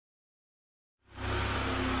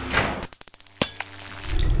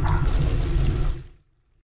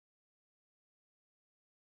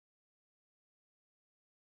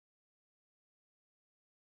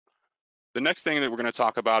The next thing that we're going to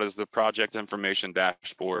talk about is the project information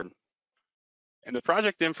dashboard. And the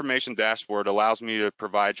project information dashboard allows me to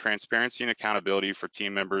provide transparency and accountability for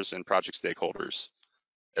team members and project stakeholders.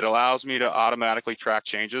 It allows me to automatically track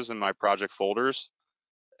changes in my project folders.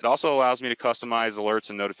 It also allows me to customize alerts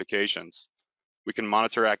and notifications. We can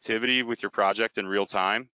monitor activity with your project in real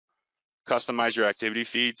time, customize your activity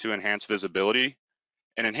feed to enhance visibility,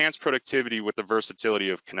 and enhance productivity with the versatility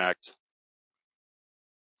of Connect.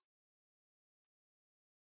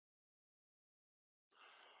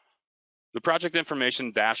 The project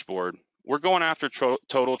information dashboard, we're going after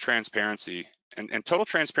total transparency. And total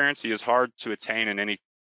transparency is hard to attain in any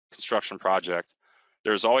construction project.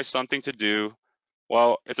 There's always something to do.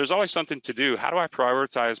 Well, if there's always something to do, how do I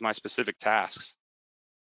prioritize my specific tasks?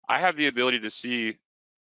 I have the ability to see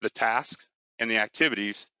the tasks and the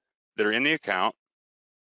activities that are in the account.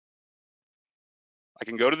 I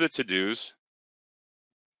can go to the to-dos.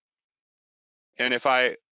 And if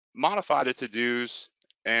I modify the to-dos,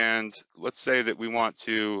 and let's say that we want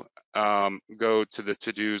to go to the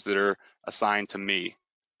to-dos that are assigned to me,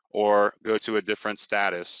 or go to a different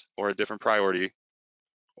status, or a different priority,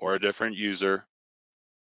 or a different user,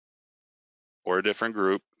 or a different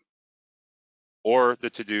group, or the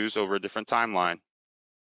to-dos over a different timeline.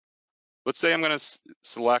 Let's say I'm going to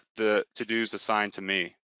select the to-dos assigned to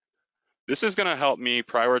me. This is going to help me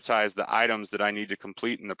prioritize the items that I need to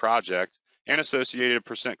complete in the project and associated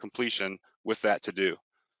percent completion with that to-do.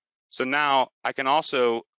 So now I can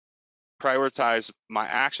also prioritize my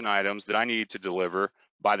action items that I need to deliver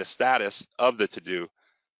by the status of the to-do.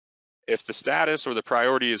 If the status or the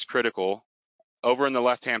priority is critical, over in the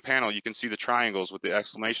left-hand panel, you can see the triangles with the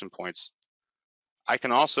exclamation points. I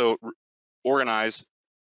can also organize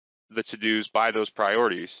the to-dos by those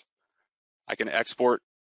priorities. I can export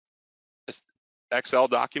an Excel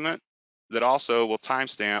document that also will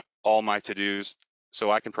timestamp all my to-dos so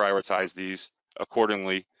I can prioritize these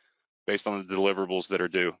accordingly based on the deliverables that are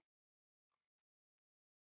due.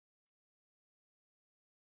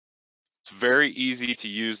 It's very easy to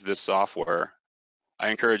use this software. I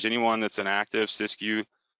encourage anyone that's an active SysQue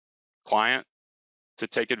client to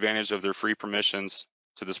take advantage of their free permissions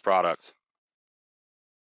to this product.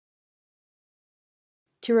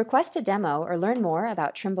 To request a demo or learn more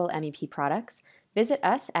about Trimble MEP products, visit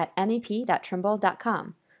us at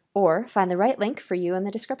mep.trimble.com or find the right link for you in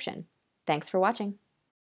the description. Thanks for watching.